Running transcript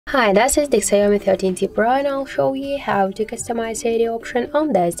Hi, this is the Xiaomi 13T Pro and I'll show you how to customize the option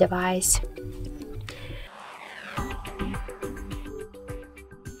on this device.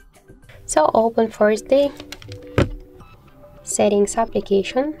 So open first the Settings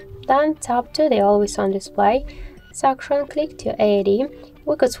application, then tap to the Always On Display section, click to AD.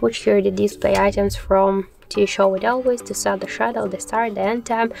 We could switch here the display items from to show it always, to set the shadow, the start, the end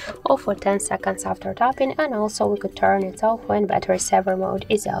time, or for 10 seconds after tapping, and also we could turn it off when battery saver mode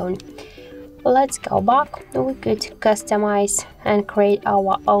is on. Let's go back. We could customize and create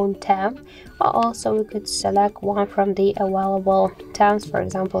our own theme, or also we could select one from the available themes, for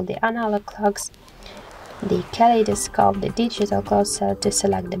example the analog clocks, the kaleidoscope, the digital clock, to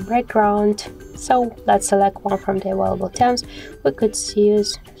select the background. So let's select one from the available themes. We could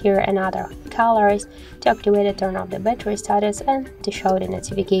use here another colors to activate and turn off the battery status and to show the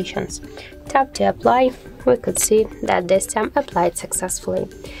notifications. Tap to apply. We could see that this theme applied successfully.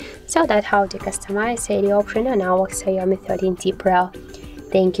 So that's how to customize the option on our Xiaomi 13T Pro.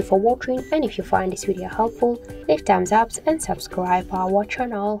 Thank you for watching, and if you find this video helpful, leave thumbs up and subscribe our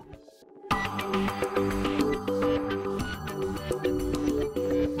channel.